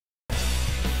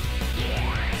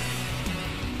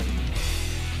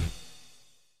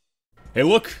Hey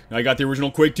look, I got the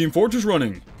original Quake Team Fortress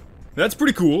running. That's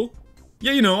pretty cool.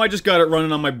 Yeah, you know, I just got it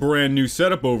running on my brand new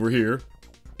setup over here.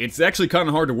 It's actually kind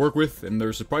of hard to work with, and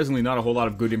there's surprisingly not a whole lot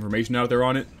of good information out there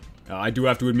on it. I do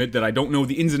have to admit that I don't know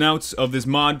the ins and outs of this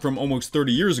mod from almost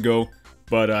 30 years ago,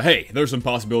 but hey, there's some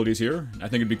possibilities here. I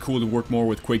think it'd be cool to work more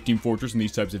with Quake Team Fortress in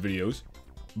these types of videos.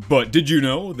 But did you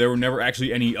know there were never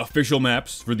actually any official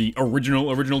maps for the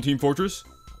original Team Fortress?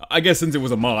 I guess since it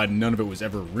was a mod, none of it was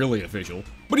ever really official.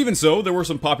 But even so, there were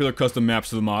some popular custom maps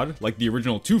to the mod, like the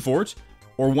original 2 forts,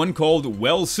 or one called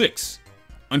Well 6.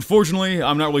 Unfortunately,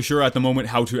 I'm not really sure at the moment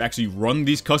how to actually run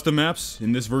these custom maps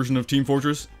in this version of Team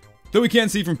Fortress. Though we can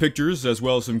see from pictures, as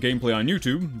well as some gameplay on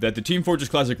YouTube, that the Team Fortress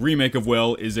Classic remake of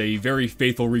Well is a very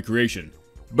faithful recreation.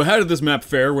 But how did this map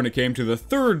fare when it came to the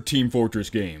third Team Fortress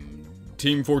game?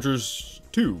 Team Fortress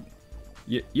 2?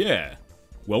 Yeah.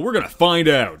 Well, we're gonna find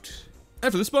out.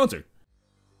 After the sponsor.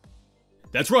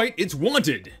 That's right, it's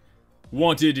Wanted!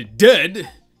 Wanted Dead!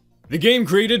 The game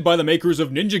created by the makers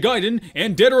of Ninja Gaiden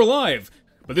and Dead or Alive.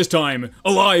 But this time,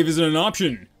 Alive isn't an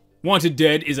option. Wanted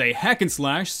Dead is a hack and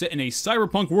slash set in a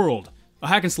cyberpunk world. A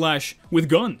hack and slash with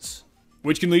guns.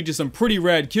 Which can lead to some pretty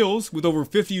rad kills with over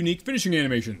 50 unique finishing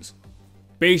animations.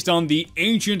 Based on the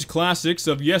ancient classics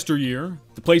of yesteryear,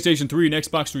 the PlayStation 3 and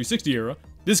Xbox 360 era,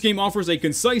 this game offers a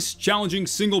concise, challenging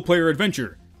single-player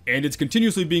adventure. And it's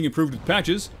continuously being improved with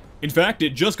patches. In fact,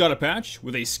 it just got a patch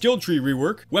with a skill tree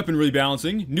rework, weapon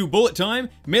rebalancing, new bullet time,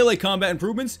 melee combat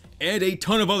improvements, and a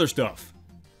ton of other stuff.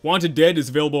 Wanted Dead is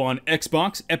available on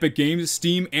Xbox, Epic Games,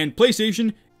 Steam, and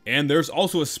PlayStation, and there's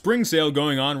also a spring sale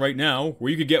going on right now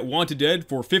where you could get Wanted Dead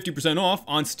for 50% off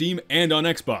on Steam and on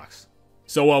Xbox.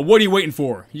 So what are you waiting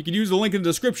for? You can use the link in the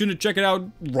description to check it out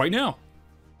right now.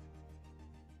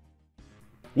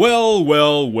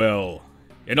 Well.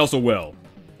 And also well.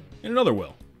 And another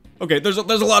well. Okay, there's a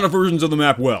lot of versions of the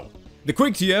map well. The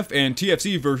Quake TF and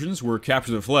TFC versions were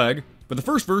Capture the Flag, but the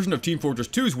first version of Team Fortress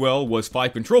 2's well was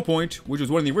 5 Control Point, which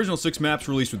was one of the original 6 maps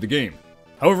released with the game.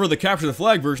 However, the Capture the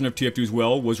Flag version of TF2's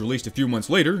well was released a few months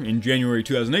later, in January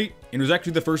 2008, and was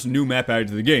actually the first new map added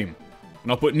to the game.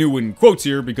 And I'll put new in quotes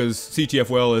here because CTF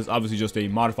well is obviously just a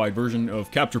modified version of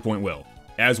Capture Point well,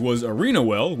 as was Arena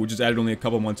well, which is added only a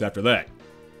couple months after that.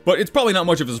 But it's probably not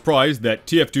much of a surprise that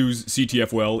TF2's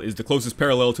CTF well is the closest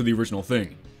parallel to the original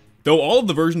thing. Though all of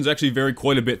the versions actually vary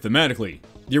quite a bit thematically.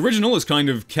 The original is kind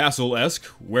of castle-esque,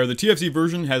 where the TFC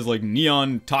version has like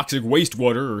neon toxic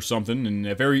wastewater or something and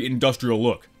a very industrial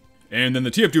look. And then the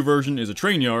TF2 version is a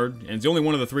train yard, and it's the only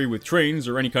one of the 3 with trains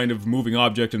or any kind of moving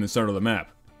object in the center of the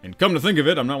map. And come to think of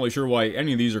it, I'm not really sure why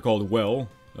any of these are called well.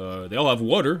 They all have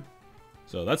water,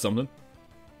 so that's something.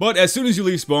 But as soon as you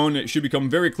leave spawn, it should become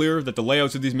very clear that the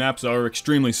layouts of these maps are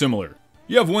extremely similar.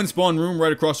 You have one spawn room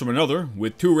right across from another,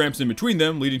 with 2 ramps in between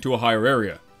them leading to a higher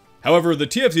area. However, the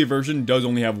TFC version does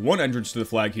only have 1 entrance to the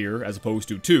flag here, as opposed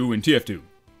to 2 in TF2.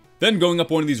 Then going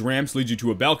up one of these ramps leads you to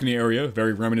a balcony area,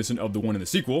 very reminiscent of the one in the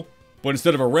sequel, but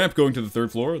instead of a ramp going to the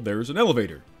 3rd floor, there's an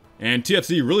elevator. And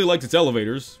TFC really liked its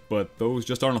elevators, but those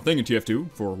just aren't a thing in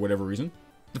TF2, for whatever reason.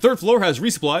 The 3rd floor has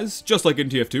resupplies, just like in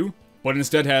TF2, but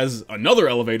instead has another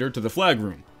elevator to the flag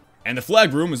room. And the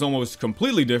flag room is almost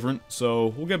completely different, so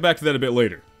we'll get back to that a bit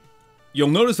later. You'll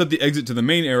notice that the exit to the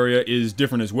main area is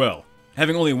different as well,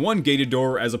 having only 1 gated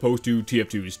door as opposed to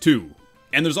TF2's 2.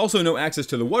 And there's also no access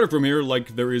to the water from here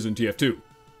like there is in TF2.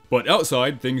 But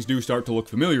outside, things do start to look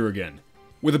familiar again,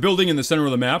 with a building in the center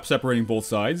of the map separating both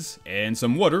sides, and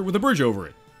some water with a bridge over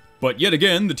it. But yet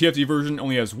again, the TFC version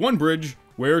only has 1 bridge,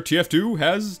 where TF2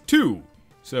 has 2.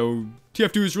 So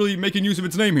TF2 is really making use of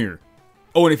its name here.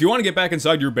 Oh, and if you want to get back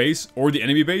inside your base, or the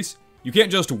enemy base, you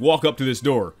can't just walk up to this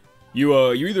door.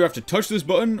 You either have to touch this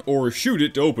button, or shoot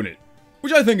it to open it.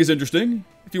 Which I think is interesting.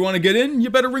 If you want to get in, you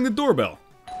better ring the doorbell.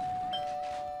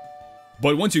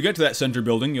 But once you get to that center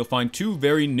building, you'll find 2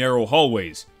 very narrow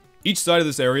hallways. Each side of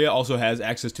this area also has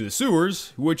access to the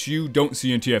sewers, which you don't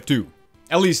see in TF2.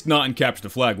 At least not in Capture the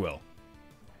Flag well.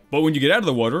 But when you get out of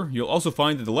the water, you'll also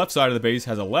find that the left side of the base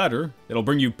has a ladder that'll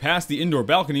bring you past the indoor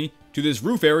balcony to this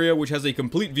roof area which has a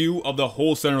complete view of the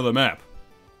whole center of the map.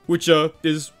 Which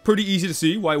is pretty easy to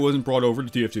see why it wasn't brought over to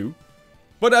TF2.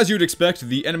 But as you'd expect,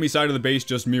 the enemy side of the base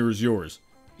just mirrors yours.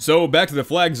 So back to the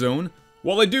flag zone.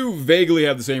 While they do vaguely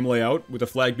have the same layout, with the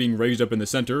flag being raised up in the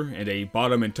center and a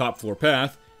bottom and top floor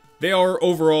path, they are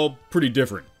overall pretty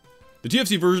different. The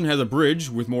TFC version has a bridge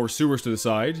with more sewers to the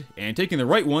side, and taking the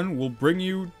right one will bring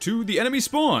you to the enemy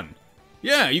spawn.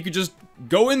 Yeah, you could just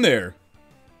go in there.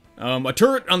 A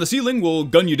turret on the ceiling will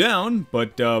gun you down,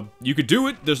 but you could do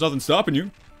it, there's nothing stopping you.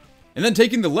 And then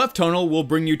taking the left tunnel will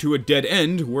bring you to a dead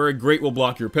end where a grate will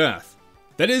block your path.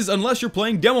 That is, unless you're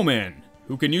playing Demo Man,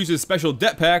 who can use his special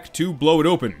det pack to blow it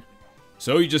open.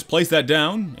 So you just place that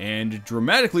down, and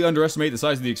dramatically underestimate the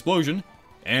size of the explosion,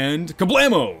 and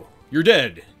kablamo! You're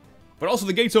dead. But also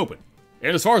the gate's open.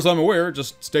 And as far as I'm aware, it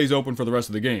just stays open for the rest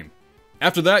of the game.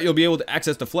 After that, you'll be able to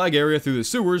access the flag area through the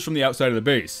sewers from the outside of the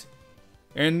base.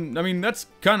 And, I mean, that's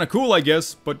kinda cool, I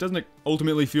guess, but doesn't it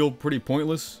ultimately feel pretty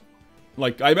pointless?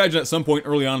 Like, I imagine at some point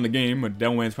early on in the game, a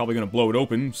Downland's probably gonna blow it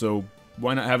open, so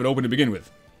why not have it open to begin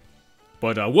with?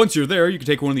 But once you're there, you can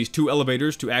take one of these 2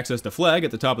 elevators to access the flag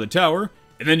at the top of the tower,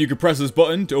 and then you can press this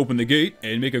button to open the gate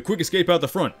and make a quick escape out the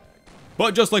front.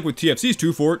 But just like with TFC's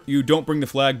 2 fort, you don't bring the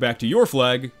flag back to your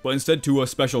flag, but instead to a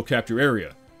special capture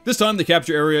area. This time, the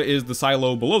capture area is the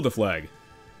silo below the flag.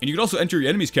 And you can also enter your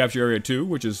enemy's capture area too,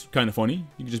 which is kind of funny.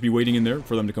 You can just be waiting in there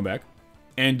for them to come back.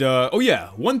 And, oh yeah,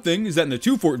 one thing is that in the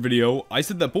 2 fort video, I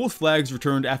said that both flags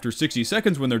returned after 60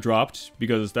 seconds when they're dropped,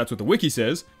 because that's what the wiki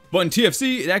says, but in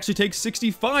TFC, it actually takes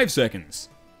 65 seconds.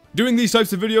 Doing these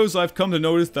types of videos, I've come to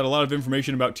notice that a lot of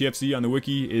information about TFC on the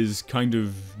wiki is kind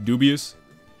of dubious.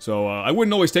 So, I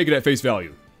wouldn't always take it at face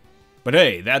value. But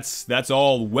hey, that's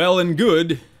all well and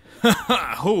good.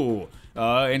 Haha, ho!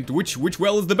 And which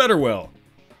well is the better well?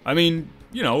 I mean,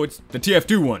 you know, it's the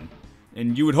TF2 one.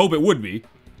 And you would hope it would be.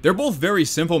 They're both very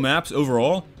simple maps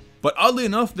overall, but oddly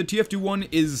enough, the TF2 one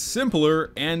is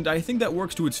simpler, and I think that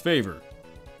works to its favor.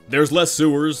 There's less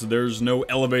sewers, there's no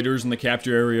elevators in the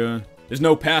capture area, there's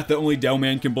no path that only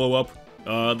Delman can blow up,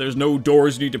 there's no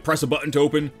doors you need to press a button to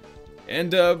open.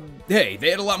 And, hey,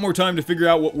 they had a lot more time to figure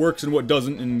out what works and what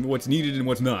doesn't, and what's needed and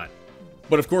what's not.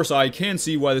 But of course, I can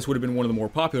see why this would have been one of the more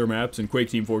popular maps in Quake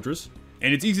Team Fortress,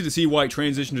 and it's easy to see why it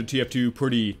transitioned to TF2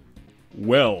 pretty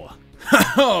well.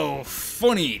 Oh,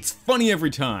 funny, it's funny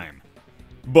every time.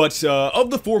 But,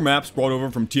 of the 4 maps brought over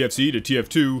from TFC to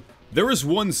TF2, there is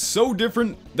one so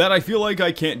different that I feel like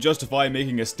I can't justify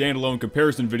making a standalone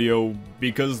comparison video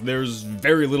because there's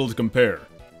very little to compare.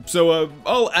 So,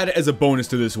 I'll add it as a bonus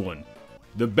to this one.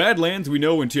 The Badlands we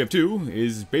know in TF2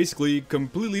 is basically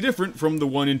completely different from the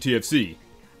one in TFC.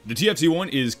 The TFC one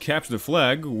is Capture the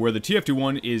Flag, where the TF2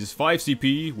 one is 5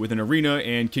 CP with an Arena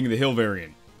and King of the Hill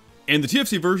variant. And the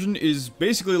TFC version is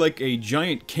basically like a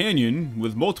giant canyon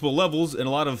with multiple levels and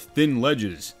a lot of thin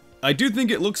ledges. I do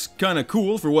think it looks kinda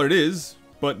cool for what it is,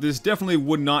 but this definitely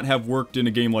would not have worked in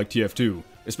a game like TF2.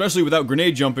 Especially without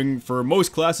grenade jumping. For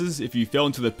most classes, if you fell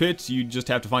into the pit, you'd just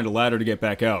have to find a ladder to get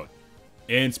back out.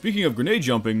 And speaking of grenade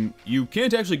jumping, you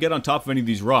can't actually get on top of any of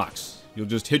these rocks. You'll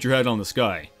just hit your head on the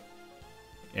sky.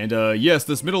 And yes,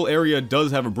 this middle area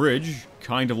does have a bridge,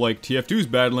 kind of like TF2's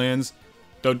Badlands,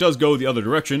 though it does go the other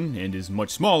direction, and is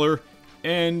much smaller,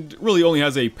 and really only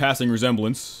has a passing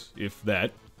resemblance, if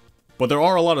that. But there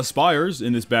are a lot of spires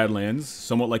in this Badlands,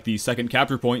 somewhat like the second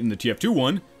capture point in the TF2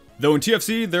 one, though in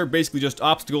TFC, they're basically just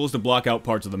obstacles to block out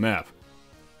parts of the map.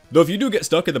 Though if you do get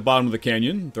stuck at the bottom of the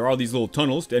canyon, there are these little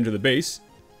tunnels to enter the base,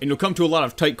 and you'll come to a lot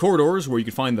of tight corridors where you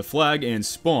can find the flag and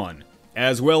spawn,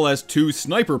 as well as 2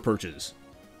 sniper perches.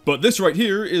 But this right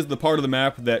here is the part of the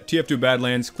map that TF2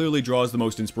 Badlands clearly draws the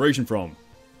most inspiration from.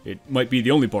 It might be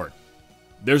the only part.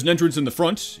 There's an entrance in the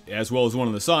front, as well as one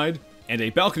on the side, and a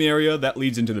balcony area that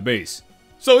leads into the base.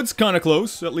 So it's kinda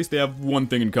close, at least they have one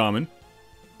thing in common.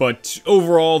 But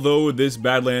overall though, this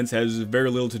Badlands has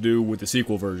very little to do with the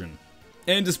sequel version.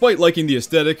 And despite liking the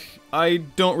aesthetic, I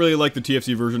don't really like the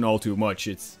TFC version all too much.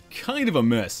 It's kind of a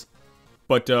mess.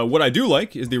 But what I do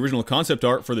like is the original concept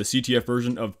art for the CTF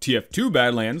version of TF2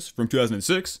 Badlands from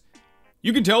 2006.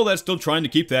 You can tell that's still trying to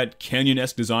keep that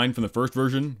canyon-esque design from the first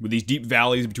version, with these deep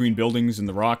valleys between buildings and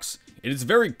the rocks. And it's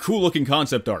very cool looking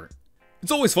concept art.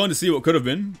 It's always fun to see what could have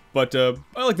been, but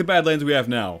I like the Badlands we have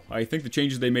now. I think the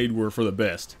changes they made were for the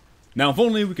best. Now if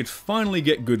only we could finally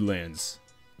get good lands.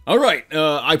 Alright,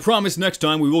 I promise next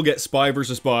time we will get Spy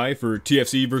vs. Spy for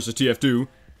TFC vs. TF2.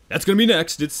 That's gonna be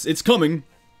next, it's coming.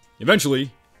 Eventually.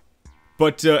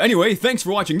 But anyway, thanks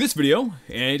for watching this video,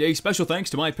 and a special thanks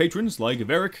to my patrons like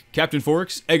Varick, Captain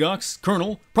Forex, Eggox,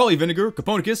 Colonel, Probably Vinegar,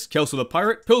 Copernicus, Kelso the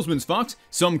Pirate, Pillsman's Fox,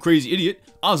 Some Crazy Idiot,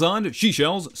 Ozond,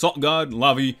 She-Shells, Salt God,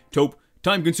 Lavi, Taupe,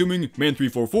 Time Consuming,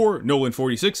 Man344,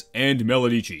 Nolan46, and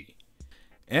Melodici.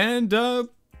 And,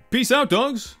 peace out,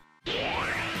 dogs!